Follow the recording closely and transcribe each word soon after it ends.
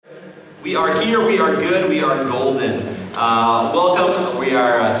We are here, we are good, we are golden. Welcome, we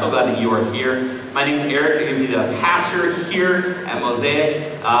are so glad that you are here. My name is Eric, I'm going to be the pastor here at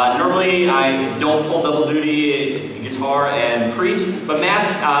Mosaic. Normally I don't pull double duty, guitar and preach, but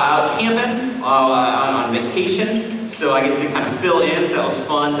Matt's out camping, on vacation, so I get to kind of fill in, so that was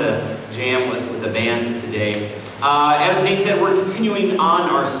fun to jam with the band today. As Nate said, we're continuing on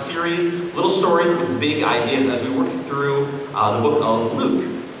our series, Little Stories with Big Ideas, as we work through the book of Luke.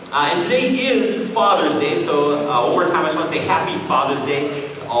 And today is Father's Day, so one more time I just want to say Happy Father's Day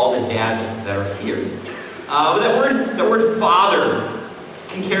to all the dads that are here. But that word father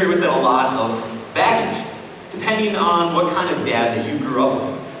can carry with it a lot of baggage, depending on what kind of dad that you grew up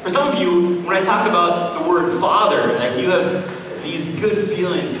with. For some of you, when I talk about the word father, like you have these good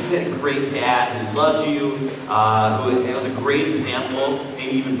feelings. You had a great dad who loved you, who was a great example,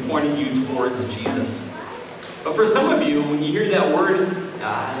 maybe even pointed you towards Jesus. But for some of you, when you hear that word,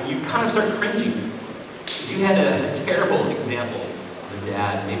 you kind of start cringing. Because you had a terrible example of a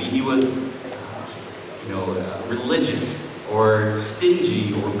dad. Maybe he was, religious, or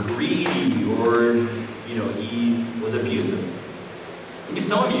stingy, or greedy, or, he was abusive. Maybe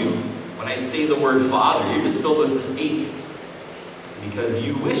some of you, when I say the word father, you're just filled with this ache. Because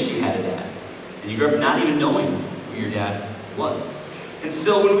you wish you had a dad. And you grew up not even knowing who your dad was. And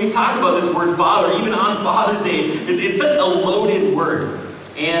so when we talk about this word father, even on Father's Day, it's such a loaded word.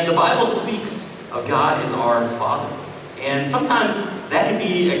 And the Bible speaks of God as our Father. And sometimes that can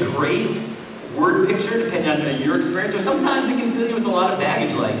be a great word picture, depending on your experience. Or sometimes it can fill you with a lot of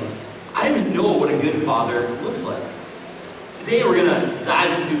baggage, like, I don't even know what a good father looks like. Today we're going to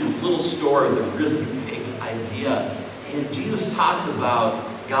dive into this little story with a really big idea. And Jesus talks about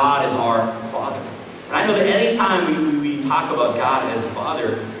God as our Father. And I know that any time we talk about God as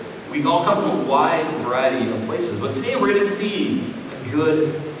Father, we all come from a wide variety of places. But today we're going to see a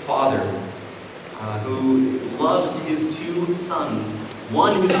good Father who loves his two sons.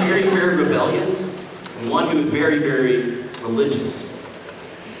 One who's very, very rebellious, and one who's very, very religious.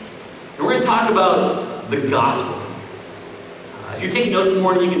 And we're going to talk about the gospel. If you're taking notes this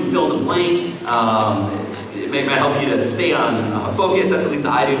morning, you can fill in the blank. It might help you to stay on focus. That's at least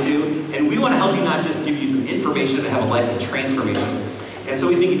I do too. And we want to help you not just give you some information to have a life of transformation. And so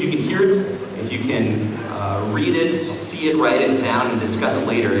we think if you can hear it, if you can read it, see it, write it down, and discuss it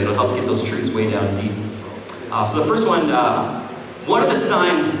later, it'll help get those truths way down deep. So the first one of the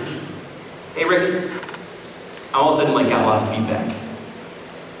signs. Hey Rick, I all of a sudden got a lot of feedback.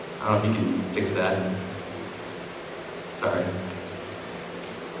 I don't know if you can fix that. Sorry.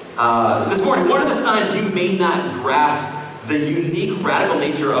 This morning, one of the signs you may not grasp the unique, radical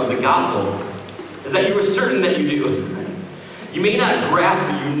nature of the gospel is that you are certain that you do. You may not grasp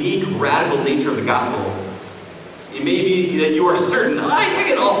the unique, radical nature of the gospel. It may be that you are certain, I get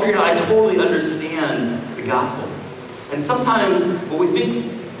it all figured out, I totally understand the gospel. And sometimes when we think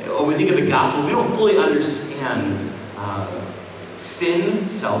of the gospel, we don't fully understand sin,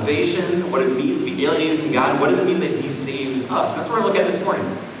 salvation, what it means to be alienated from God, what does it mean that he saves us. That's what we're going to look at this morning.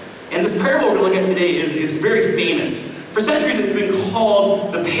 And this parable we're going to look at today is very famous. For centuries it's been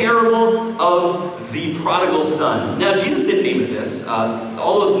called the parable of the prodigal son. Now Jesus didn't name it this.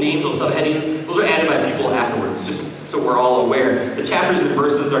 All those names, those subheadings, those are added by people afterwards, just so we're all aware. The chapters and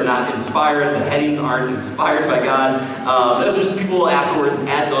verses are not inspired, the headings aren't inspired by God. Those are just people afterwards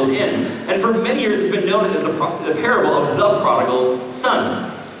add those in. And for many years it's been known as the parable of the prodigal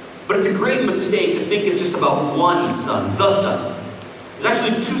son. But it's a great mistake to think it's just about one son, the son. There's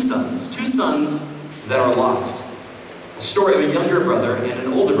actually two sons that are lost. A story of a younger brother and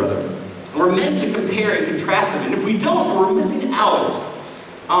an older brother. And we're meant to compare and contrast them. And if we don't, we're missing out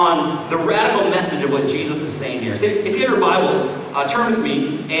on the radical message of what Jesus is saying here. So if you have your Bibles, turn with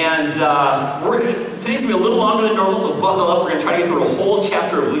me. And today's going to be a little longer than normal, so buckle up. We're going to try to get through a whole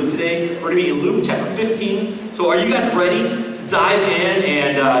chapter of Luke today. We're going to be in Luke chapter 15. So are you guys ready to dive in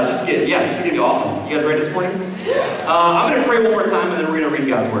and this is going to be awesome. You guys ready this morning? I'm going to pray one more time, and then we're going to read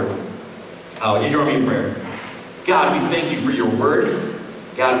God's word. You join me in prayer. God, we thank you for your word.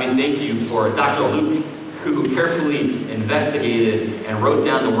 God, we thank you for Dr. Luke, who carefully investigated and wrote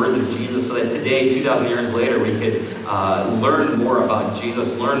down the words of Jesus so that today, 2,000 years later, we could learn more about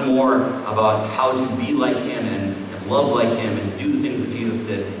Jesus, learn more about how to be like him and love like him and do the things that Jesus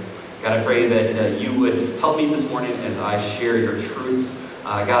did. God, I pray that you would help me this morning as I share your truths.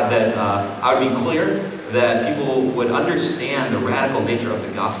 God, that I would be clear, that people would understand the radical nature of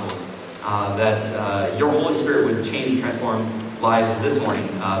the gospel, that your Holy Spirit would change and transform lives this morning,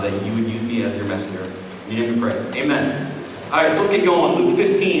 that you would use me as your messenger. In your name we pray. Amen. All right, so let's get going. Luke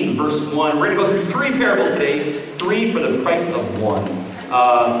 15, verse 1. We're going to go through three parables today, 3 for the price of 1.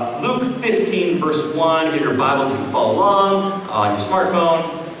 Luke 15, verse 1. If you have your Bibles, you can follow along on your smartphone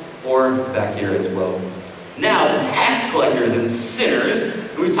or back here as well. Now, the tax collectors and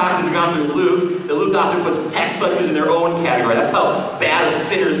sinners, and we've gone through Luke, the Luke author puts tax collectors in their own category. That's how bad of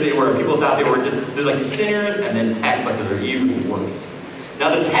sinners they were. People thought they were there's like sinners, and then tax collectors are even worse.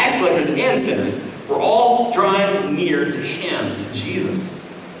 Now, the tax collectors and sinners were all drawing near to him, to Jesus.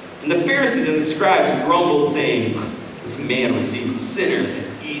 And the Pharisees and the scribes grumbled, saying, "This man receives sinners and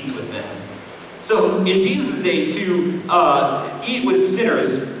eats with them." So, in Jesus' day, to eat with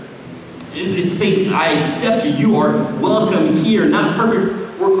sinners is to say, "I accept you. You are welcome here. Not perfect.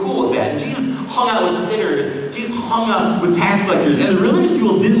 We're cool with that." And Jesus hung out with sinners. Jesus hung out with tax collectors. And the religious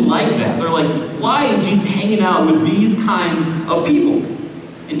people didn't like that. They're like, why is Jesus hanging out with these kinds of people?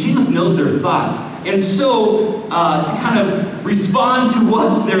 And Jesus knows their thoughts. And so, to kind of respond to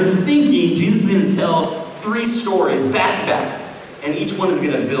what they're thinking, Jesus is going to tell 3 stories back to back. And each one is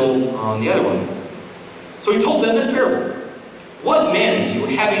going to build on the other one. So he told them this parable. "What man of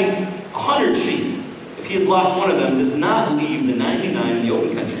you, having 100 sheep, if he has lost one of them, does not leave the 99 in the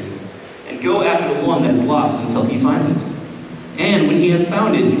open country and go after the one that is lost until he finds it? And when he has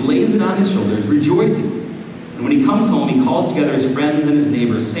found it, he lays it on his shoulders, rejoicing. And when he comes home, he calls together his friends and his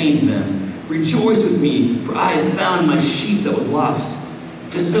neighbors, saying to them, 'Rejoice with me, for I have found my sheep that was lost.'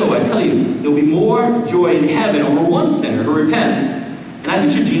 Just so, I tell you, there will be more joy in heaven over one sinner who repents." And I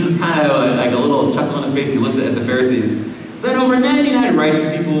picture Jesus kind of like a little chuckle on his face. He looks at the Pharisees. "Than over 99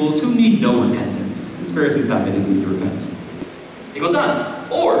 righteous people who need no repentance." These Pharisees thought they didn't need to repent. He goes on.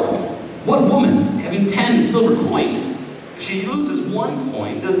 "Or, what woman, having 10 silver coins, if she loses one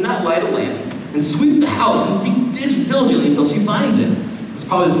coin, does not light a lamp and sweep the house and seek diligently until she finds it?" This is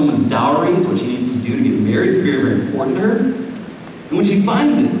probably this woman's dowry. It's what she needs to do to get married. It's very, very important to her. "And when she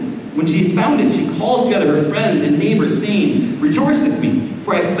finds it, when she has found it, she calls together her friends and neighbors, saying, 'Rejoice with me,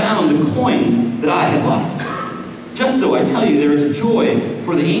 for I have found the coin that I had lost.' Just so, I tell you, there is joy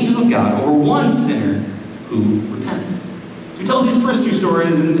for the angels of God over one sinner who repents." So he tells these first 2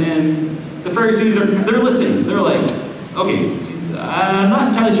 stories, and the Pharisees they're listening. They're like, "Okay, I'm not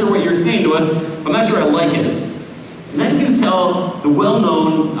entirely sure what you're saying to us, but I'm not sure I like it." And then he's going to tell the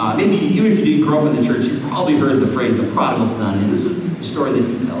well-known, maybe even if you didn't grow up in the church, you've probably heard the phrase, the prodigal son. And this is the story that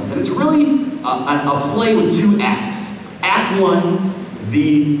he tells. And it's really a play with 2 acts. Act 1,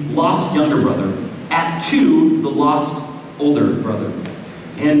 the lost younger brother. Act 2, the lost older brother.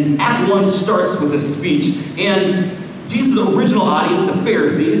 And Act 1 starts with a speech. And Jesus' original audience, the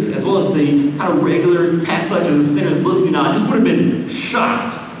Pharisees, as well as the kind of regular tax collectors and sinners listening on, just would have been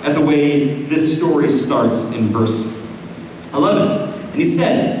shocked at the way this story starts in verse 11. "And he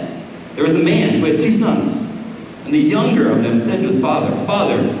said, there was a man who had 2 sons. And the younger of them said to his father,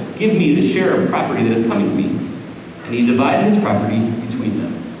 'Father, give me the share of property that is coming to me.' And he divided his property between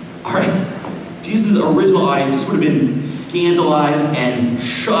them." All right. Jesus' original audience just would have been scandalized and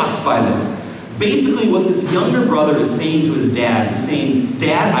shocked by this. Basically, what this younger brother is saying to his dad is saying,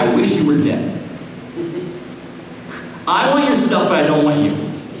 "Dad, I wish you were dead. I want your stuff, but I don't want you.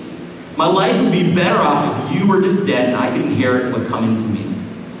 My life would be better off if you were just dead and I could inherit what's coming to me."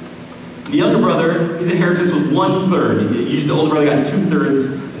 The younger brother, his inheritance was 1/3. Usually the older brother got 2/3,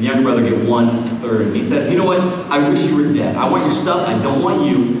 and the younger brother get 1/3. And he says, "You know what? I wish you were dead. I want your stuff, I don't want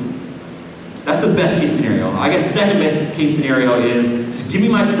you." That's the best case scenario. I guess second best case scenario is, just give me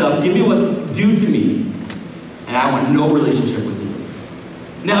my stuff, give me what's due to me, and I want no relationship with you.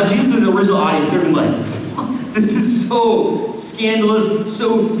 Now, Jesus' original audience, they're like, this is so scandalous,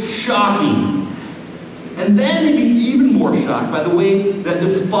 so shocking. And then they'd be even more shocked by the way that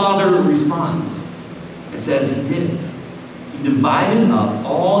this father responds. It says he did it. He divided up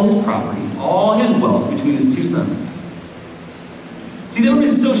all his property, all his wealth between his 2 sons. See, they would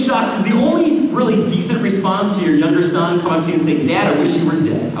have been so shocked because the only really decent response to your younger son coming up to you and saying, "Dad, I wish you were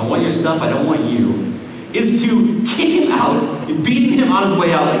dead. I want your stuff, I don't want you," is to kick him out, beating him on his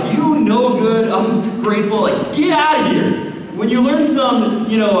way out, like, "You no good, ungrateful, like, get out of here. When you learn some,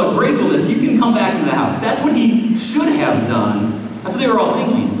 gratefulness, you can come back into the house." That's what he should have done. That's what they were all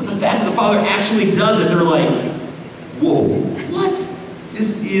thinking. But the fact that the father actually does it, they're like, whoa, what?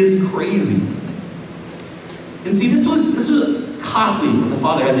 This is crazy. And see, this was costly what the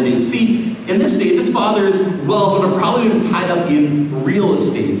father had to do. See, in this state, this father's wealth would have probably been tied up in real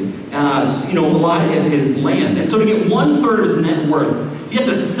estate, a lot of his land. And so to get 1/3 of his net worth, you have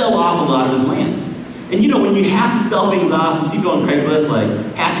to sell off a lot of his land. And when you have to sell things off, you see people on Craigslist,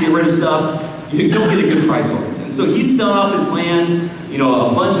 like, have to get rid of stuff, you don't get a good price for it. And so he's selling off his land,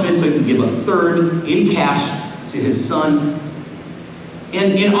 a bunch of it, so he can give 1/3 in cash to his son.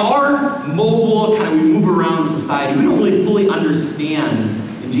 And in our mobile, kind of we move around society, we don't really fully understand,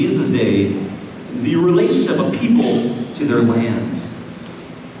 in Jesus' day, the relationship of people to their land.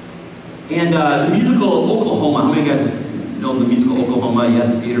 And the musical Oklahoma, how many of you guys know the musical Oklahoma? Yeah,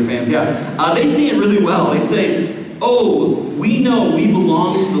 the theater fans, yeah. They say it really well. They say, "Oh, we know we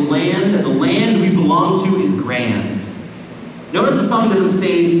belong to the land, and the land we belong to is grand." Notice the song doesn't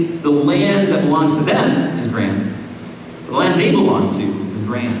say the land that belongs to them is grand. The land they belong to is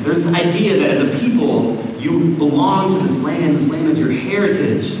grand. There's this idea that as a people, you belong to this land is your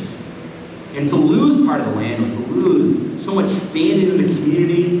heritage. And to lose part of the land was to lose so much standing in the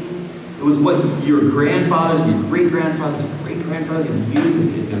community. It was what your grandfathers, your great-grandfathers, your great-grandfathers had used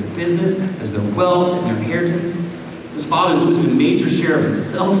as their business, as their wealth, and their inheritance. His father is losing a major share of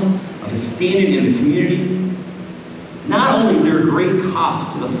himself, of his standing in the community. Not only is there a great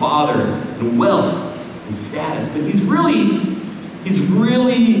cost to the father in wealth and status, but he's really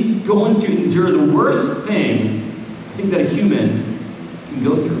going to endure the worst thing I think that a human can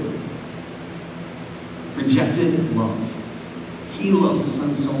go through. Rejected love. He loves the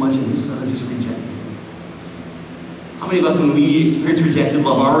son so much, and the son is just rejected him. How many of us, when we experience rejected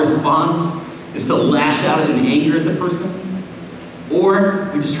love, our response is to lash out in anger at the person?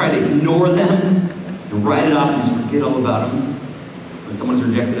 Or we just try to ignore them and write it off and just forget all about them when someone's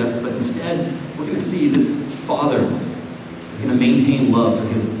rejected us? But instead, we're going to see this father is going to maintain love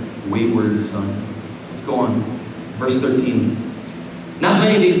for his wayward son. Let's go on. Verse 13. Not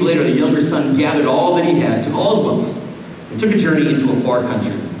many days later, the younger son gathered all that he had, took all his wealth, and took a journey into a far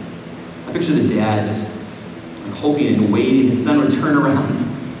country. I picture the dad just hoping and waiting his son would turn around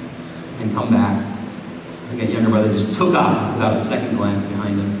and come back. I think that younger brother just took off without a second glance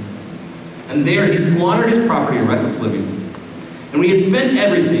behind him. And there he squandered his property in reckless living. And when he had spent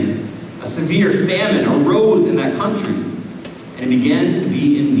everything, a severe famine arose in that country, and he began to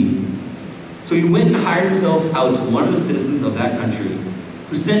be in need. So he went and hired himself out to one of the citizens of that country,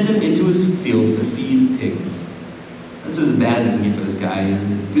 who sent him into his fields to feed pigs. This is as bad as it can get for this guy. He's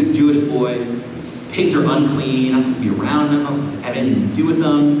a good Jewish boy. Pigs are unclean, not supposed to be around them, not supposed to have anything to do with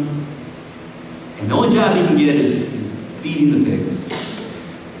them. And the only job he can get is feeding the pigs.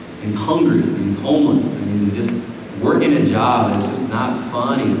 And he's hungry, and he's homeless, and he's just working a job that's just not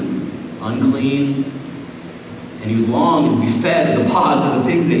fun, and unclean. And he was longing to be fed at the pods that the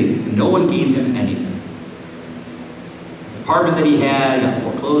pigs ate, and no one gave him anything. The apartment that he had got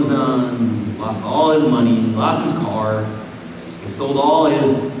foreclosed on, lost all his money, lost his car, he sold all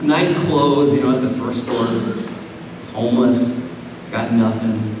his nice clothes, at the thrift store. He's homeless, he's got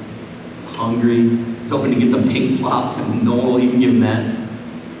nothing, he's hungry, he's hoping to get some pig slop, and no one will even give him that.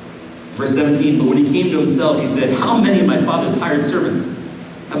 Verse 17, but when he came to himself, he said, "How many of my father's hired servants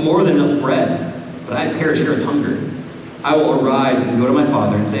have more than enough bread, but I perish here with hunger? I will arise and go to my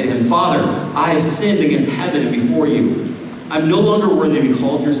father and say to him, Father, I have sinned against heaven and before you. I'm no longer worthy to be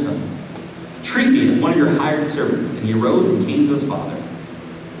called your son. Treat me as one of your hired servants." And he arose and came to his father.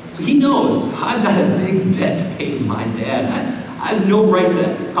 So he knows, I've got a big debt to pay to my dad. I have no right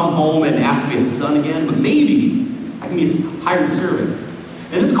to come home and ask to be a son again, but maybe I can be a hired servant.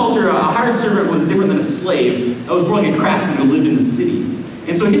 In this culture, a hired servant was different than a slave. That was more like a craftsman who lived in the city.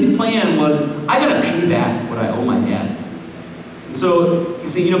 And so his plan was, I gotta pay back what I owe my dad. And so he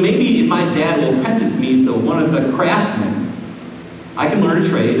said, maybe if my dad will apprentice me to one of the craftsmen, I can learn a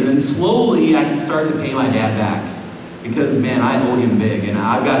trade, and then slowly I can start to pay my dad back. Because, man, I owe him big, and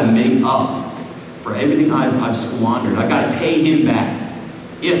I've got to make up for everything I've squandered. I've got to pay him back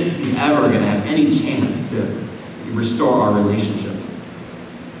if he's ever going to have any chance to restore our relationship.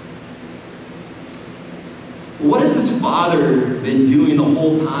 What has this father been doing the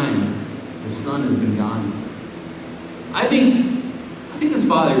whole time his son has been gone? I think this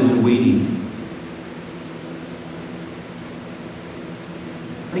father has been waiting.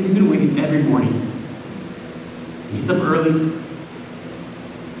 I think he's been waiting every morning. He gets up early.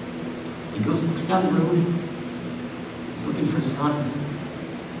 He goes, looks down the road. He's looking for his son.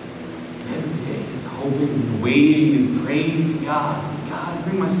 Every day he's hoping, waiting, he's praying to God. Saying, God,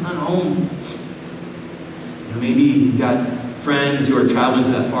 bring my son home. Maybe he's got friends who are traveling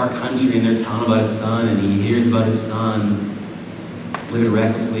to that far country and they're telling about his son, and he hears about his son living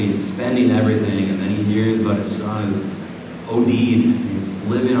recklessly and spending everything, and then he hears about his son who's OD'd, and he's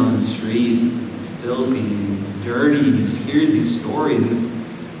living on the streets, he's filthy, and he's dirty, and he just hears these stories, and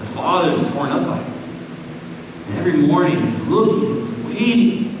the father is torn up by it. And every morning he's looking, he's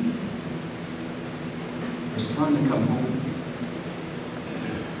waiting for his son to come home.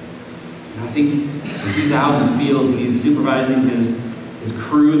 And I think as he's out in the fields and he's supervising his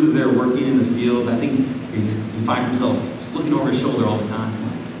crews as they're working in the fields, I think He finds himself just looking over his shoulder all the time.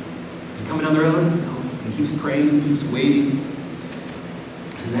 Is he coming down the road? No. He keeps praying, keeps waiting.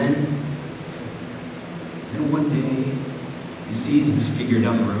 And then one day, he sees this figure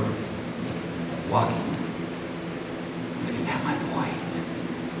down the road, walking. He's like, is that my boy?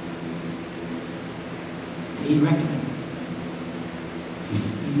 And he recognizes it.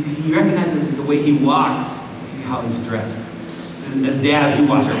 He recognizes the way he walks, maybe how he's dressed. As dads, we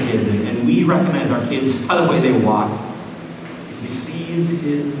watch our kids, and we recognize our kids by the way they walk. He sees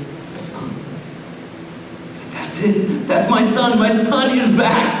his son. He's like, that's it. That's my son. My son is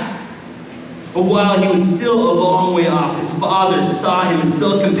back. But while he was still a long way off, his father saw him and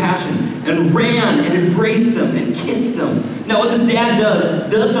felt compassion and ran and embraced him and kissed him. Now what this dad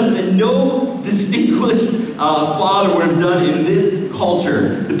does something that no distinguished father would have done in this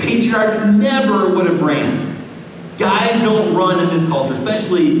culture. The patriarch never would have ran. Guys don't run in this culture,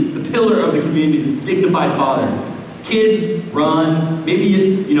 especially the pillar of the community, this dignified father. Kids run, maybe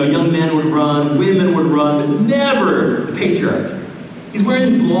young men would run, women would run, but never the patriarch. He's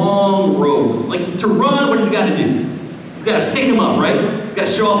wearing these long robes. Like, to run, what does he got to do? He's got to pick him up, right? He's got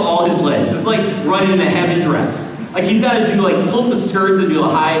to show off all his legs. It's like running in a heavy dress. Like, he's got to do, pull up the skirts and do a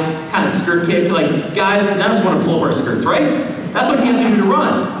high kind of skirt kick. Like, guys, none of us want to pull up our skirts, right? That's what he had to do to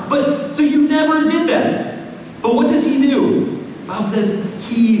run. But, so you never did that. But what does he do? The Bible says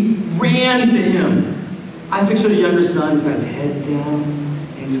he ran to him. I picture the younger son, he's got his head down,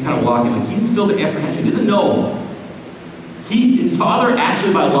 and he's just kind of walking. Like, he's filled with apprehension. He doesn't know. His father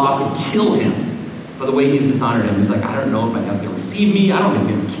actually by law could kill him by the way he's dishonored him. He's like, I don't know if my dad's going to receive me. I don't know if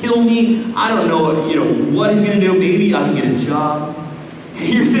he's going to kill me. I don't know what he's going to do. Maybe I can get a job. And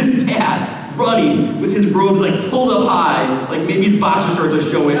here's his dad running with his robes pulled up high. Like maybe his boxer shorts are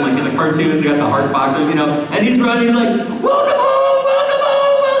showing in the cartoons. They got the heart boxers, And he's running. He's like, welcome home, welcome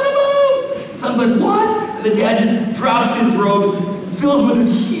home, welcome home. Son's like, what? And the dad just drops his robes, fills him with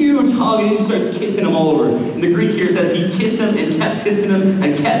this huge hug, and he just starts kissing him all over. And the Greek here says he kissed him and kept kissing him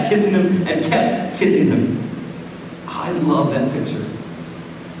and kept kissing him and kept kissing him. I love that picture.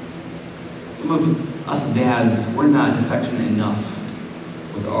 Some of us dads, we're not affectionate enough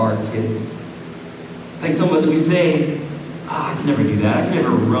with our kids. I think some of us, we say, I can never do that. I can never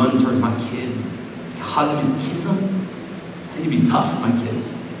run towards my kid, hug him and kiss him. I need to be tough with my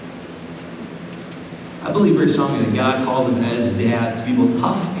kids. I believe very strongly that God calls us as dads to be both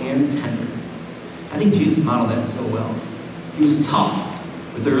tough and tender. I think Jesus modeled that so well. He was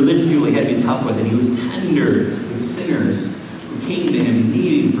tough with the religious people he had to be tough with, and he was tender with sinners who came to him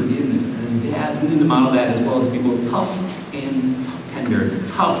needing forgiveness. And as dads, we need to model that as well, to be both tough and tender.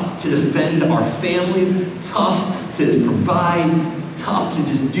 Tough to defend our families, tough to provide, tough to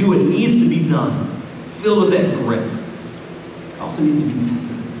just do what needs to be done, filled with that grit. We also need to be tender.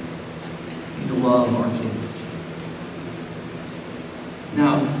 To love our kids.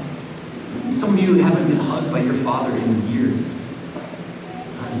 Now, some of you haven't been hugged by your father in years.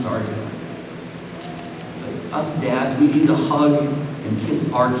 I'm sorry for that. But us dads, we need to hug and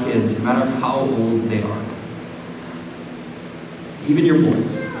kiss our kids, no matter how old they are. Even your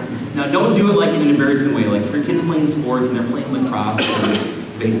boys. Now, don't do it in an embarrassing way. If your kid's playing sports and they're playing lacrosse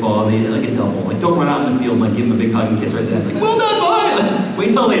or baseball and they hit a double, don't run out in the field and give them a big hug and kiss right then. Well done, boy!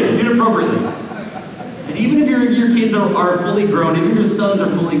 Wait till later. Do it appropriately. And even if your kids are fully grown, even if your sons are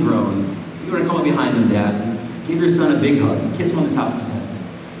fully grown, you want to come up behind them, Dad, and give your son a big hug, and kiss him on the top of his head.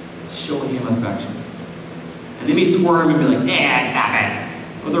 Show him affection. And they may squirm and be like, Dad, stop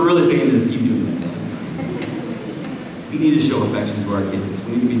it. What they're really saying is, keep doing that, Dad. We need to show affection to our kids.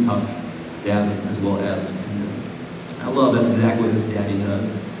 We need to be tough dads as well as tender. I love that's exactly what this daddy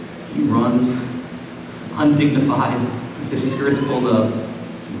does. He runs undignified with his skirts pulled up.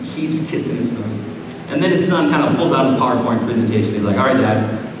 He keeps kissing his son. And then his son kind of pulls out his PowerPoint presentation. He's like, all right, Dad,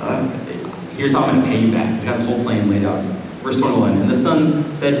 here's how I'm going to pay you back. He's got his whole plan laid out. Verse 21, and the son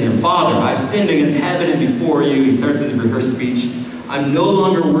said to him, Father, I've sinned against heaven and before you. He starts his rehearsed speech. I'm no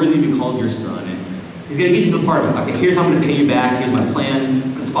longer worthy to be called your son. And he's going to get into the part of it. Okay, here's how I'm going to pay you back. Here's my plan.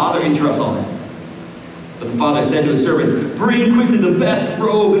 His father interrupts all that. But the father said to his servants, bring quickly the best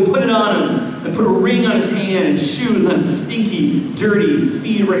robe and put it on him. And put a ring on his hand and shoes on his stinky, dirty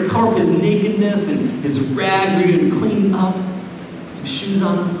feet. Right, cover up his nakedness and his rags. We're going to clean him up. Put some shoes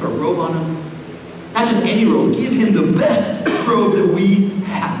on him. Put a robe on him. Not just any robe. Give him the best robe that we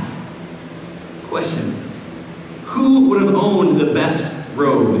have. Question. Who would have owned the best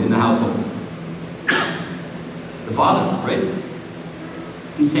robe in the household? The father, right?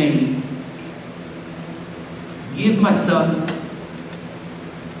 He's saying, give my son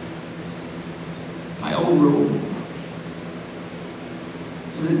my own robe.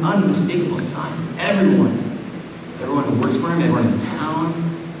 This This is an unmistakable sign to everyone who works for him, everyone in town.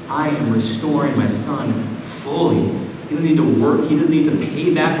 I am restoring my son fully. He doesn't need to work. He doesn't need to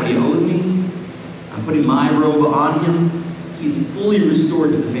pay back what he owes me. I'm putting my robe on him. He's fully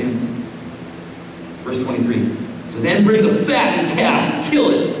restored to the family. Verse 23 says, "And bring the fattened calf and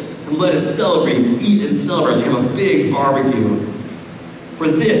kill it, and let us celebrate, eat and celebrate, and have a big barbecue. For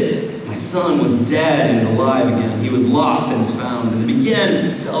this, my son was dead and is alive again. He was lost and is found." And they began to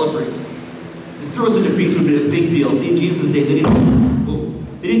celebrate. They throw such a feast would be a big deal. See, in Jesus' day, they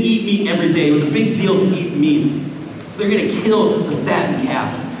didn't eat meat every day. It was a big deal to eat meat. So they're going to kill the fattened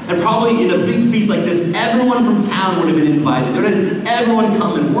calf. And probably in a big feast like this, everyone from town would have been invited. They would have had everyone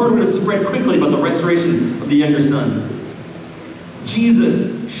come, and word would have spread quickly about the restoration of the younger son.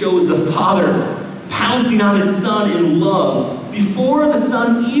 Jesus shows the father pouncing on his son in love before the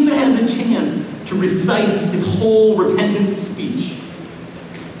son even has a chance to recite his whole repentance speech.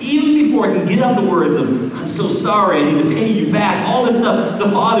 Even before he can get out the words of, "I'm so sorry, I need to pay you back," all this stuff, the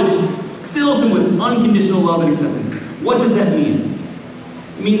father just fills him with unconditional love and acceptance. What does that mean?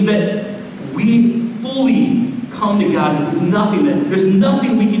 It means that we fully come to God with nothing. That there's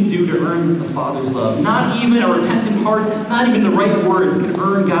nothing we can do to earn the Father's love. Not even a repentant heart, not even the right words can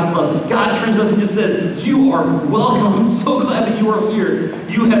earn God's love. God turns to us and just says, "You are welcome. I'm so glad that you are here.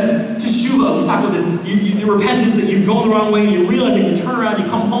 You have teshuvah." We talk about this. Your repentance, that you've gone the wrong way, and you realize that you turn around, you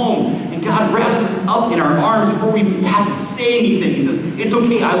come home, and God wraps us up in our arms before we even have to say anything. He says, "It's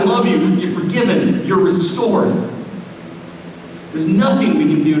okay. I love you. You're forgiven. You're restored." There's nothing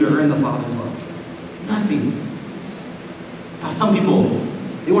we can do to earn the Father's love. Nothing. Now, some people,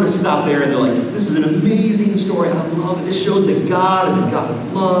 they want to stop there and they're like, "This is an amazing story. I love it. This shows that God is a God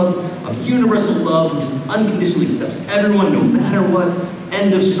of love, of universal love, who just unconditionally accepts everyone no matter what.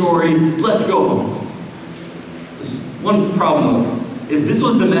 End of story. Let's go home." There's one problem though. If this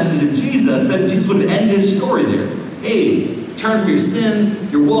was the message of Jesus, then Jesus would end his story there. Hey, turn from your sins.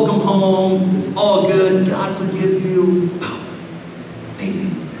 You're welcome home. It's all good. God forgives you.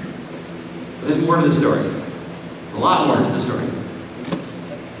 Amazing. But there's more to the story. A lot more to the story.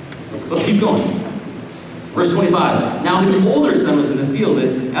 Let's keep going. Verse 25. "Now his older son was in the field,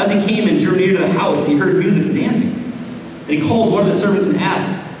 and as he came and drew near to the house, he heard music and dancing. And he called one of the servants and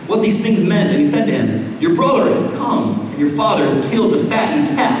asked what these things meant. And he said to him, 'Your brother has come, and your father has killed the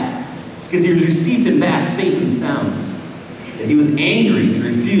fattened calf, because he has received him back safe and sound.' And he was angry and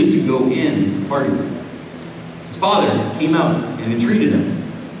refused to go in to the party. His father came out and entreated him.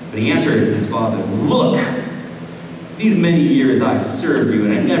 But he answered his father, 'Look, these many years I've served you,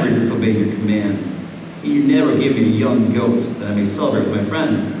 and I never disobeyed your command. You never gave me a young goat that I may celebrate with my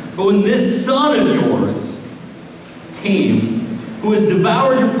friends. But when this son of yours came, who has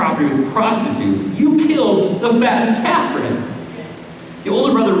devoured your property with prostitutes, you killed the fattened calf for him.' The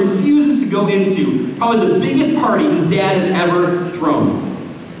older brother refuses to go into probably the biggest party his dad has ever thrown.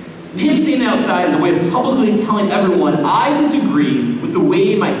 Him standing outside is a way of publicly telling everyone, 'I disagree with the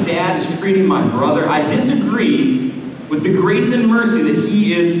way my dad is treating my brother. I disagree with the grace and mercy that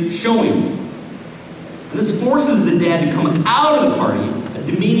he is showing.' And this forces the dad to come out of the party,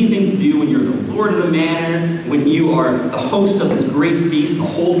 a demeaning thing to do when you're the lord of the manor, when you are the host of this great feast, the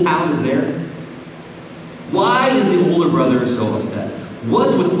whole town is there. Why is the older brother so upset?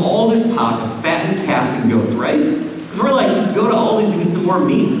 What's with all this talk of fattened calves and goats, right? Because we're like, just go to Aldi's and get some more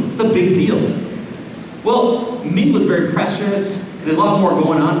meat. What's the big deal? Well, meat was very precious. There's a lot more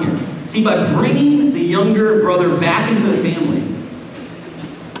going on here. See, by bringing the younger brother back into the family,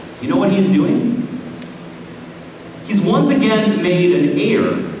 you know what he's doing? He's once again made an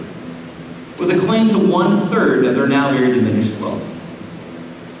heir with a claim to 1/3 of their now very diminished wealth.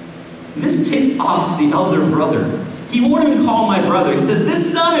 And this ticks off the elder brother. He won't even call my brother. He says,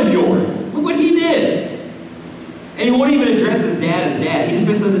 "This son of yours, look what he did." And he won't even address his dad as dad. He just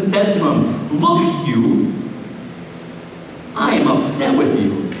basically says to him, "Look, you, I am upset with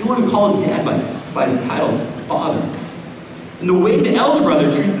you." He won't even call his dad by his title, father. And the way the elder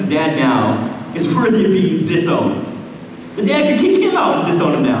brother treats his dad now is worthy of being disowned. The dad could kick him out and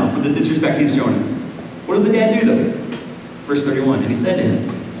disown him now for the disrespect he's shown him. What does the dad do though? Verse 31, "And he said to him,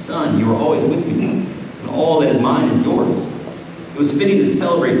 'Son, you are always with me, and all that is mine is yours. It was fitting to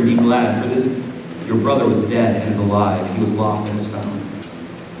celebrate and be glad, for this your brother was dead and is alive. He was lost and is found.'"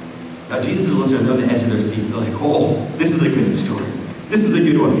 Now Jesus' listeners are on the edge of their seats. They're like, "Oh, this is a good story. This is a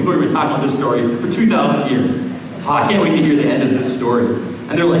good one. People have been talking about this story for 2,000 years. Oh, I can't wait to hear the end of this story."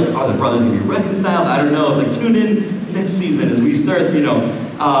 And they're like, "Are the brothers going to be reconciled? I don't know." It's like, tune in next season as we start,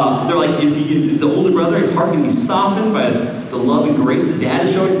 they're like, is he, the older brother, his heart going to be softened by the love and grace that dad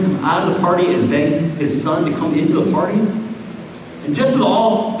is showing to come out of the party and beg his son to come into the party? And just as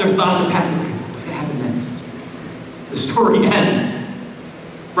all their thoughts are passing, what's going to happen next? The story ends.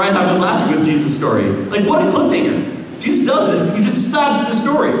 Brian talked about this last week with Jesus' story. Like, what a cliffhanger. Jesus does this. He just stops the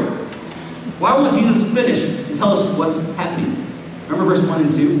story. Why won't Jesus finish and tell us what's happening? Remember verse 1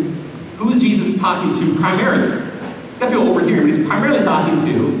 and 2? Who is Jesus talking to primarily? He's got people over here, but he's primarily talking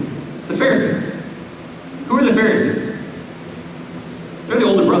to the Pharisees. Who are the Pharisees? They're the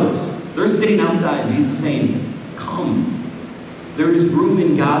older brothers. They're sitting outside, and Jesus is saying, come. There is room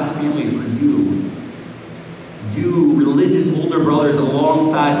in God's family for you. You, religious older brothers,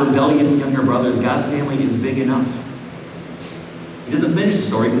 alongside rebellious younger brothers, God's family is big enough. He doesn't finish the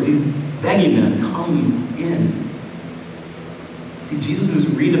story because he's begging them, come in. See, Jesus is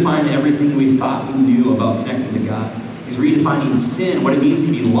redefining everything we thought we knew about connecting to God. He's redefining sin, what it means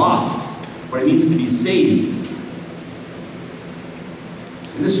to be lost, what it means to be saved.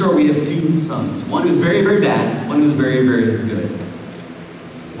 In this story, we have two sons. One who's very, very bad, one who's very, very good.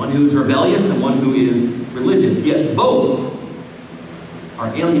 One who is rebellious and one who is religious. Yet both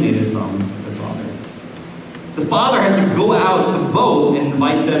are alienated from the Father. The Father has to go out to both and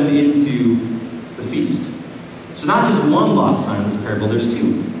invite them into the feast. So not just one lost son in this parable, there's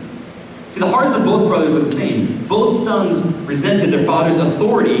two. See, the hearts of both brothers were the same. Both sons resented their father's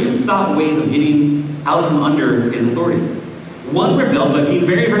authority and sought ways of getting out from under his authority. One rebelled by being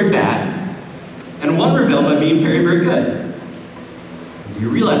very, very bad, and one rebelled by being very, very good. Do you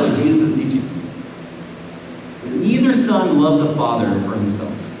realize what Jesus is teaching? So neither son loved the Father for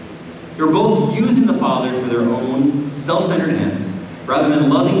himself. They were both using the Father for their own self-centered ends, rather than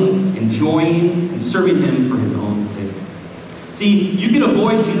loving, enjoying, and serving him for his own sake. See, you can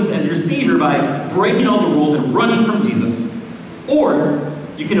avoid Jesus as your Savior by breaking all the rules and running from Jesus. Or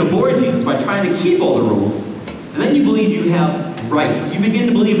you can avoid Jesus by trying to keep all the rules, and then you believe you have rights. You begin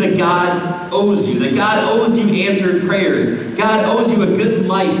to believe that God owes you, that God owes you answered prayers. God owes you a good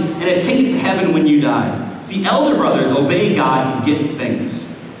life and a ticket to heaven when you die. See, elder brothers obey God to get things.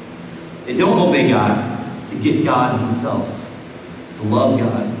 They don't obey God to get God himself, to love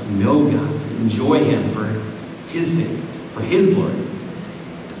God, to know God, to enjoy him for his sake, for his glory.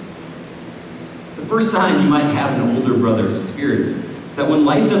 The first sign you might have an older brother's spirit, that when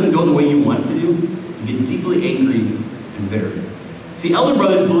life doesn't go the way you want it to do, you get deeply angry and bitter. See, elder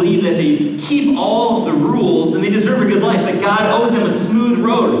brothers believe that they keep all the rules and they deserve a good life, that God owes them a smooth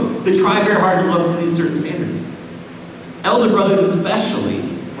road. They try very hard to live up to these certain standards. Elder brothers especially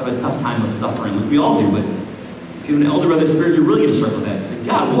have a tough time with suffering, like we all do, but if you have an elder brother spirit, you're really going to struggle with that. You say,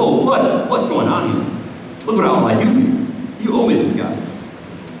 God, whoa, what's going on here? Look what all I do for you. You owe me this, God.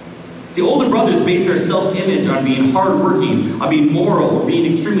 See, older brothers base their self-image on being hardworking, on being moral, or being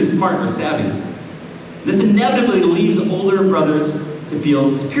extremely smart or savvy. This inevitably leaves older brothers to feel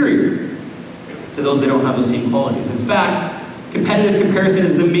superior to those that don't have those same qualities. In fact, competitive comparison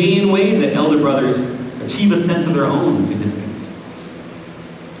is the main way that elder brothers achieve a sense of their own significance.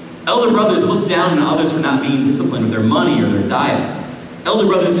 Elder brothers look down on others for not being disciplined with their money or their diet. Elder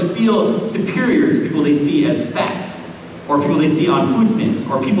brothers feel superior to people they see as fat, or people they see on food stamps,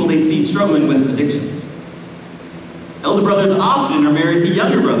 or people they see struggling with addictions. Elder brothers often are married to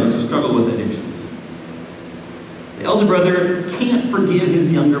younger brothers who struggle with addictions. The elder brother can't forgive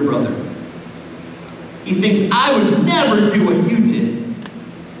his younger brother. He thinks, I would never do what you did.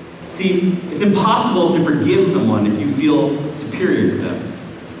 See, it's impossible to forgive someone if you feel superior to them.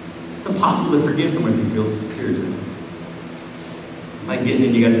 It's impossible to forgive someone if you feel superior to them. Am I getting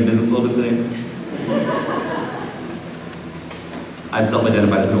in you guys' business a little bit today? I've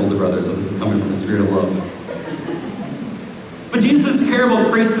self-identified as an older brother, so this is coming from the spirit of love. But Jesus' parable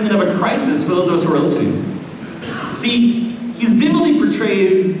creates something of a crisis for those of us who are listening. See, he's vividly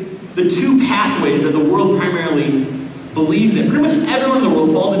portrayed the two pathways that the world primarily believes in. Pretty much everyone in the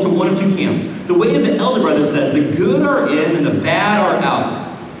world falls into one of two camps. The way that the elder brother says, the good are in and the bad are out.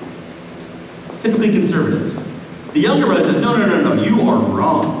 Typically conservatives. The younger brother says, no, you are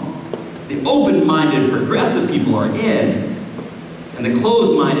wrong. The open-minded, progressive people are in, and the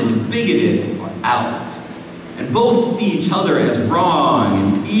closed-minded and bigoted are out. And both see each other as wrong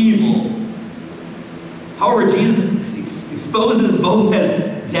and evil. However, Jesus exposes both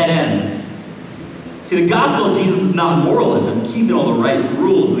as dead ends. See, the gospel of Jesus is not moralism, keeping all the right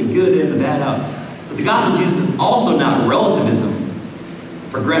rules, the good in, the bad out. But the gospel of Jesus is also not relativism.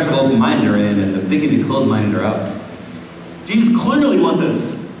 Progressive, open-minded are in, and the bigoted, closed-minded are out. Jesus clearly wants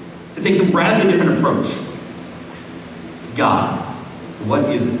us to take some radically different approach to God. What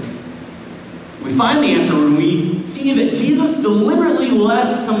is it? We find the answer when we see that Jesus deliberately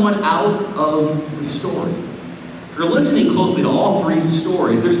left someone out of the story. If you're listening closely to all three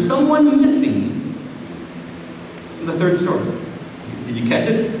stories, there's someone missing in the third story. Did you catch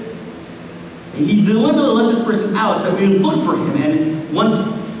it? And he deliberately let this person out so that we would look for him, and once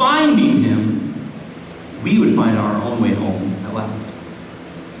finding him, we would find our own way home at last.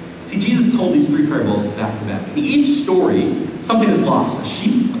 See, Jesus told these three parables back to back. In each story, something is lost: a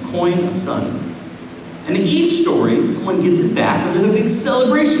sheep, a coin, a son. And in each story, someone gets it back, and there's a big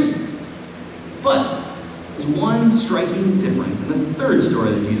celebration. But there's one striking difference in the third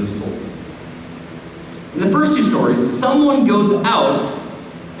story that Jesus told. In the first two stories, someone goes out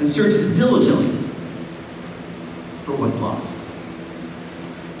and searches diligently for what's lost.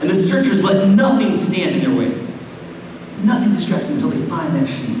 And the searchers let nothing stand in their way. Nothing distracts them until they find that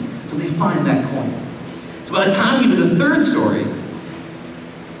sheep, until they find that coin. So by the time we get to the third story,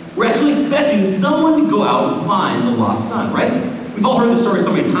 we're actually expecting someone to go out and find the lost son, right? We've all heard the story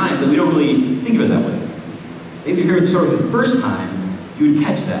so many times that we don't really think of it that way. If you hear the story for the first time, you would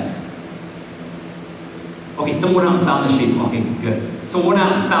catch that. Okay, someone went out and found the sheep. Okay, good. Someone went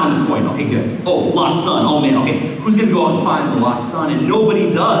out and found the coin. Okay, good. Oh, lost son. Oh man, okay. Who's going to go out and find the lost son? And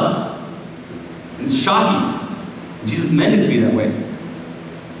nobody does. And it's shocking. Jesus meant it to be that way.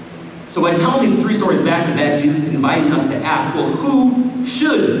 So by telling these three stories back to back, Jesus is inviting us to ask, well, who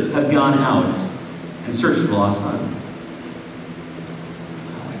should have gone out and searched for the lost son?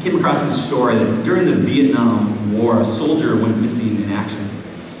 I came across this story that during the Vietnam War, a soldier went missing in action.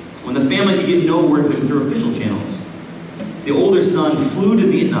 When the family could get no word of him through official channels, the older son flew to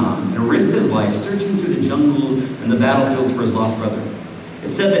Vietnam and risked his life searching through the jungles and the battlefields for his lost brother. It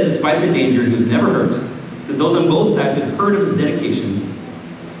said that despite the danger, he was never hurt, because those on both sides had heard of his dedication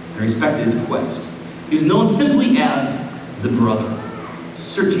and respected his quest. He was known simply as the brother,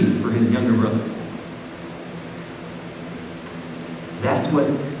 searching for his younger brother. That's what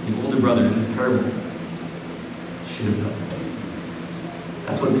the older brother in this parable should have done.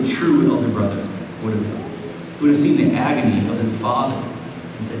 That's what the true elder brother would have done. He would have seen the agony of his father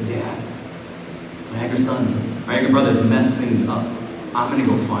and said, Dad, my younger son, my younger brother's messed things up. I'm going to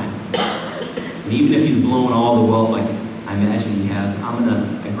go find him. And even if he's blown all the wealth like I imagine he has, I'm going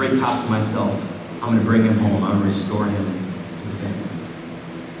to, at great cost to myself, I'm going to bring him home. I'm going to restore him to the family.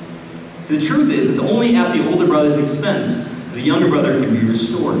 So the truth is, it's only at the older brother's expense the younger brother can be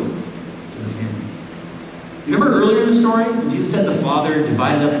restored to the family. You remember earlier in the story when Jesus said the father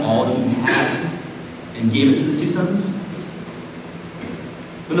divided up all that he had and gave it to the two sons?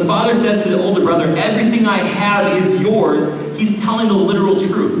 When the father says to the older brother, everything I have is yours, he's telling the literal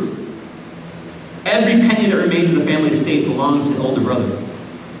truth. Every penny that remained in the family estate belonged to the older brother.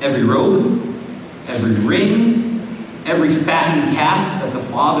 Every robe, every ring, every fattened calf that the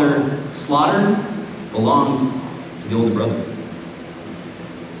father slaughtered belonged to the older brother.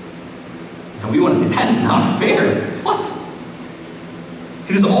 And we want to say, that is not fair. What?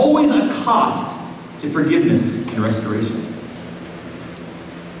 See, there's always a cost to forgiveness and restoration.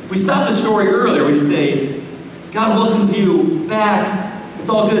 If we stop the story earlier, we say, God welcomes you back. It's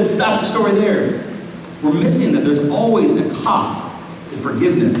all good. Stop the story there. We're missing that there's always a cost to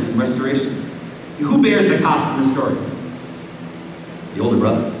forgiveness and restoration. And who bears the cost in this story? The older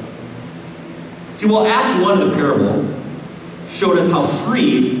brother. See, while Act 1 of the parable showed us how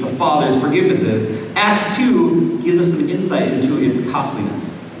free the Father's forgiveness is, Act 2 gives us some insight into its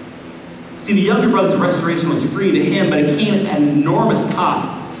costliness. See, the younger brother's restoration was free to him, but it came at an enormous cost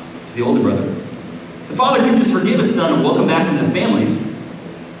to the older brother. The father couldn't just forgive his son and welcome back into the family.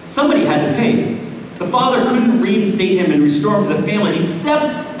 Somebody had to pay. The father couldn't reinstate him and restore him to the family except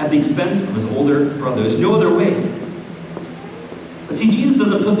at the expense of his older brother. There's no other way. But see, Jesus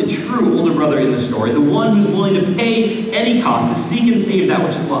doesn't put the true older brother in the story, the one who's willing to pay any cost to seek and save that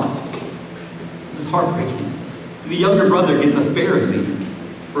which is lost. This is heartbreaking. See, the younger brother gets a Pharisee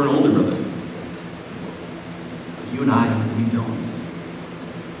for an older brother. But you and I, we don't.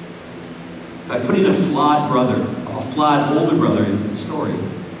 By putting a flawed older brother into the story,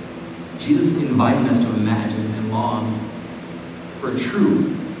 Jesus is inviting us to imagine and long for a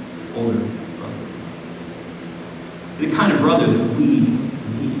true older brother. It's the kind of brother that we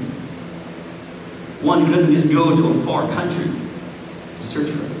need. One who doesn't just go to a far country to search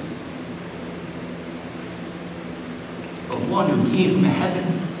for us, but one who came from heaven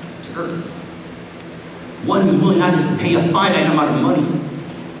to earth. One who's willing not just to pay a finite amount of money,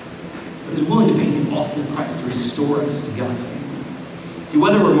 but is willing to pay the ultimate price to restore us to God's family. See,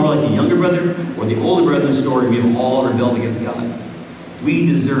 whether we're more like the younger brother or the older brother in the story, we have all rebelled against God. We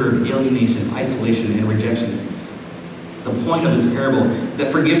deserve alienation, isolation, and rejection. The point of this parable is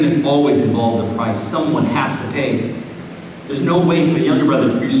that forgiveness always involves a price. Someone has to pay. There's no way for the younger brother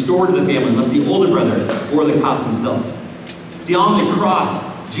to be restored to the family unless the older brother bore the cost himself. See, on the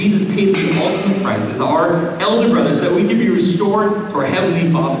cross, Jesus paid the ultimate price as our elder brother so that we could be restored to our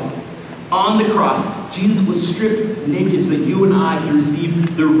Heavenly Father. On the cross, Jesus was stripped naked so that you and I could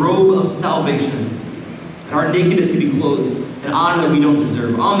receive the robe of salvation. And our nakedness could be clothed in honor that we don't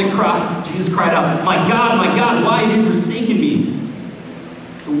deserve. On the cross, Jesus cried out, my God, why have you forsaken me?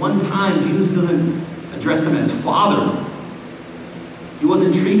 The one time, Jesus doesn't address him as Father. He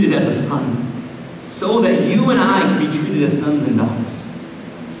wasn't treated as a son, so that you and I can be treated as sons and daughters.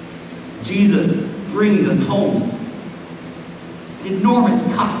 Jesus brings us home at an enormous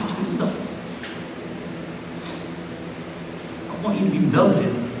cost to himself. I want you to be melted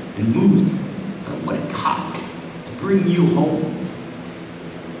and moved by what it cost to bring you home.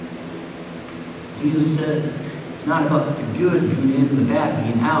 Jesus says it's not about the good being in, the bad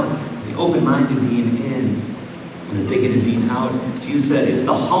being out, the open-minded being in, and the bigoted being out. Jesus said it's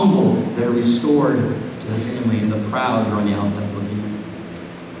the humble that are restored to the family and the proud are on the outside looking in.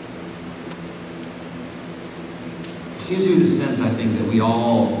 There seems to be this sense, I think, that we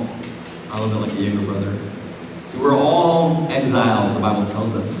all are a little bit like a younger brother. So we're all exiles, the Bible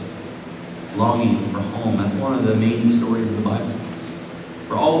tells us, longing for home. That's one of the main stories of the Bible.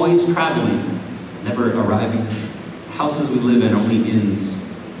 We're always traveling, never arriving. The houses we live in are only inns,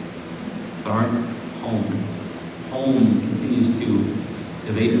 but aren't home. Home continues to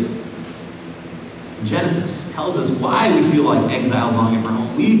evade us. Genesis tells us why we feel like exiles longing for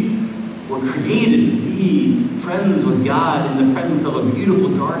home. We were created to be friends with God in the presence of a beautiful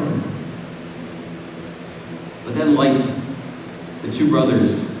garden. But then, like the two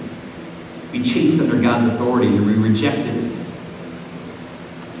brothers, we chafed under God's authority and we rejected it.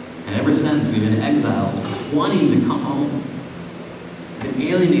 And ever since, we've been exiles, wanting to come home, been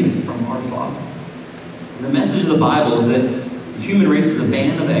alienated from our Father. And the message of the Bible is that the human race is a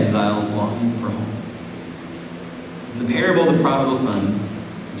band of exiles longing for home. And the parable of the prodigal son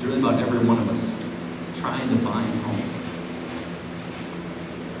is really about every one of us trying to find home.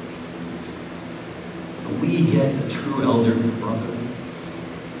 But we get a true elder brother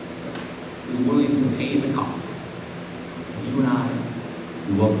who's willing to pay the cost. So you and I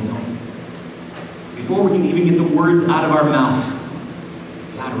be welcomed home. Before we can even get the words out of our mouth,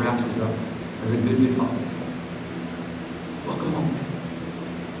 God wraps us up as a good Father. Welcome home.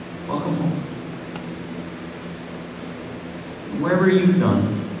 Welcome home. Wherever you've done,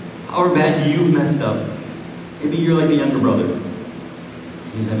 however bad you've messed up, maybe you're like a younger brother.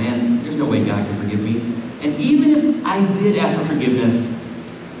 You say, man, there's no way God can forgive me. And even if I did ask for forgiveness,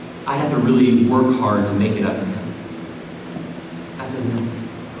 I have to really work hard to make it up to him. God says, no.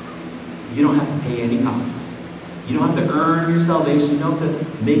 You don't have to pay any cost. You don't have to earn your salvation. You don't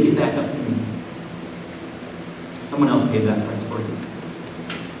have to make it back up to me. Someone else paid that price for you.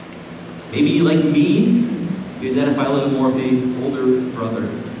 Maybe like me, you identify a little more with the older brother.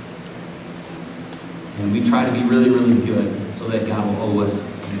 And we try to be really, really good so that God will owe us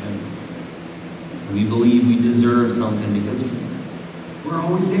something. And we believe we deserve something because we're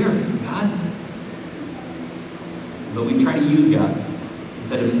always there for God. But we try to use God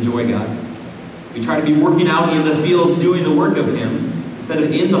instead of enjoy God. We try to be working out in the fields doing the work of Him instead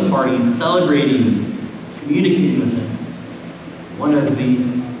of in the parties celebrating, communicating with Him. One of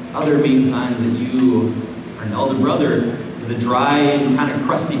the other main signs that you are an elder brother is a dry and kind of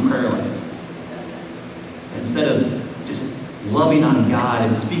crusty prayer life. Instead of just loving on God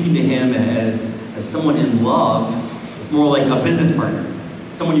and speaking to Him as someone in love, it's more like a business partner.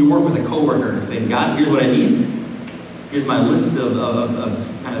 Someone you work with, a coworker, saying, God, here's what I need. Here's my list of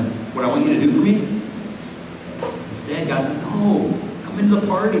kind of what I want you to do for me. Instead, God says, no, come into the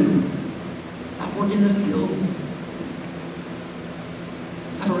party. Stop working in the fields.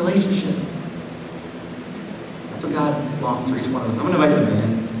 Let's have a relationship. That's what God longs for each one of us. I'm going to invite the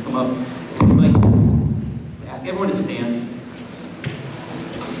band to come up and to ask everyone to stand.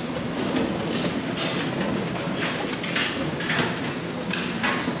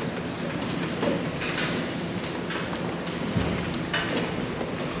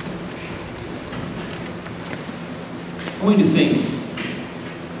 I want you to think,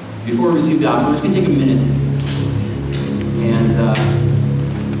 before we receive the offering, we're just going to take a minute. And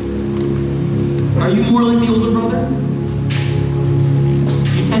are you more like the older brother?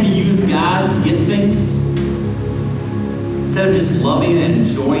 Do you tend to use God to get things? Instead of just loving and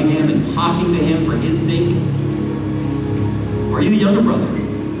enjoying Him and talking to Him for His sake? Or are you the younger brother?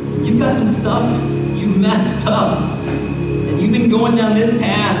 You've got some stuff, you've messed up, and you've been going down this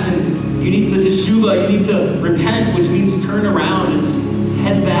path, and you need to teshuva, you need to repent, which means turn around and just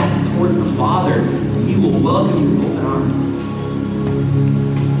head back towards the Father, and He will welcome you with open arms.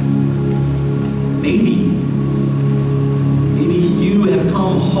 Maybe you have have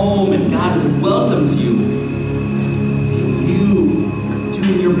come home and God has welcomed you, and you are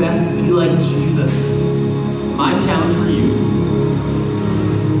doing your best to be like Jesus. My challenge for you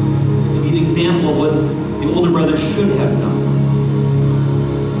is to be an example of what the older brother should have done.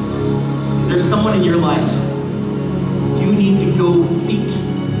 Is there someone in your life you need to go seek?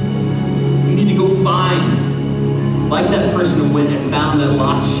 You need to go find, like that person who went and found that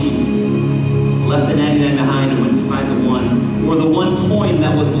lost sheep, left the 99 behind and went to find the one, or the one coin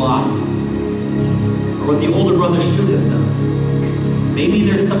that was lost, or what the older brother should have done. Maybe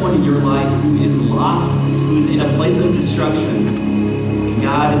there's someone in your life who is lost, who is in a place of destruction, and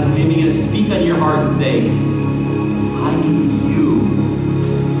God is maybe going to speak on your heart and say, I need you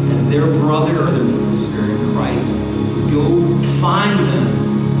as their brother or their sister in Christ. Go find them,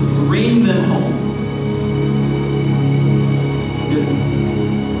 to bring them home. There's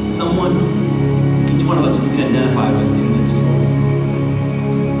someone, each one of us, we can identify with in this story.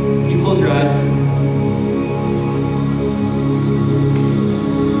 You close your eyes.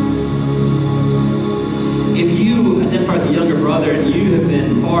 If you identify with the younger brother and you have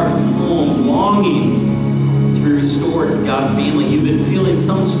been far from home, longing to be restored to God's family, you've been feeling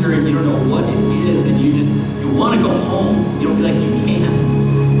some stirring, you don't know what it is, and you want to go home, you don't feel like you can.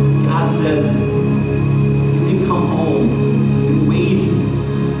 God says, you can come home, you've been waiting.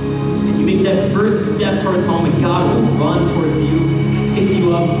 And you make that first step towards home, and God will run towards you, pick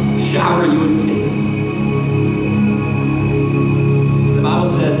you up, shower you in kisses. The Bible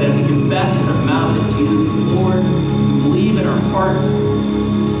says that if we confess with our mouth that Jesus is Lord, we believe in our heart,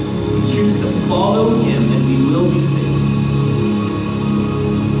 we choose to follow him, then we will be saved.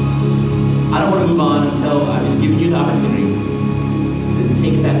 I don't want to move on until I've just given you the opportunity to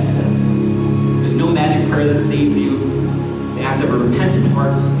take that step. There's no magic prayer that saves you. It's the act of a repentant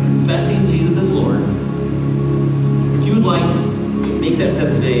heart, confessing Jesus as Lord. If you would like to make that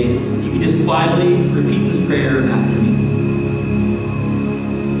step today, you can just quietly repeat this prayer after me.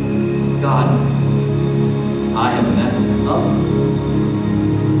 God, I have messed up.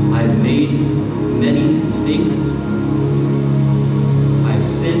 I have made many mistakes. I have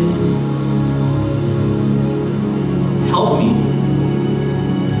sinned. Help me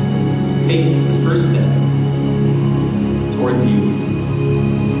take the first step towards you.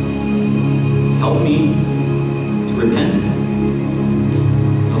 Help me to repent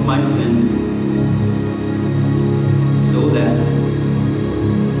of my sin so that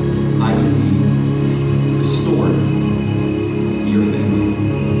I can be restored to your family.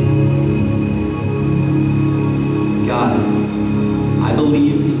 God, I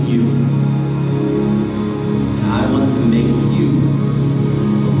believe in you. I want to make you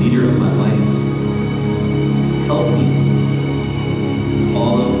the leader of my life. Help me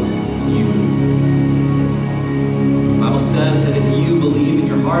follow you. The Bible says that if you believe in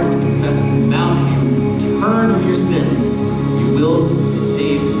your heart, if you confess with your mouth, if you turn from your sins, you will be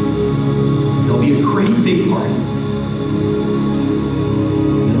saved. There'll be a great big party.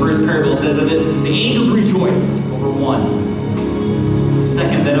 The first parable says that the angels rejoiced over one. The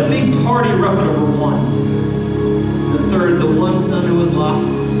second, that a big party erupted over one. The third, the one son who was lost,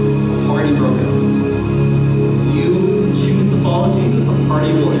 a party broke out. You choose to follow Jesus, a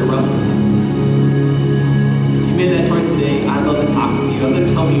party will erupt in heaven. If you made that choice today, I'd love to talk with you. I'd love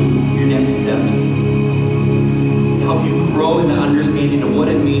to help you your next steps. To help you grow in the understanding of what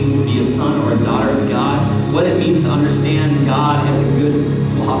it means to be a son or a daughter of God, what it means to understand God as a good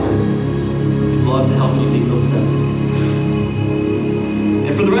Father. We'd love to help you take those steps.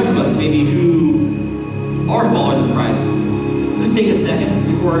 And for the rest of us, maybe who are followers of Christ, just take a second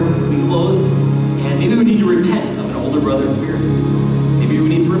before we close, and maybe we need to repent of an older brother's spirit. Maybe we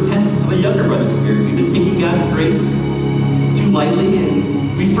need to repent of a younger brother's spirit. We've been taking God's grace too lightly,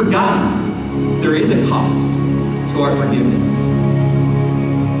 and we've forgotten there is a cost to our forgiveness.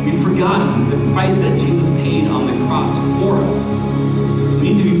 We've forgotten the price that Jesus paid on the cross for us.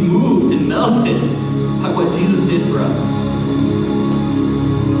 We need to be moved and melted by what Jesus did for us.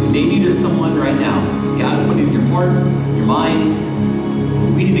 Maybe there's someone right now God's putting in your heart, your mind.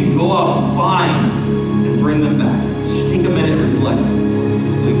 We need to go out and find and bring them back. So just take a minute and reflect.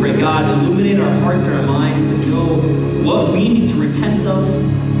 We pray, God, illuminate our hearts and our minds to know what we need to repent of.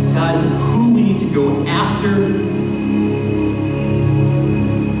 God, who we need to go after.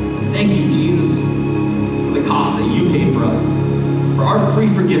 Thank you, Jesus, for the cost that you paid for us. For our free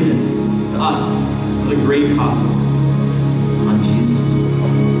forgiveness to us was a great cost.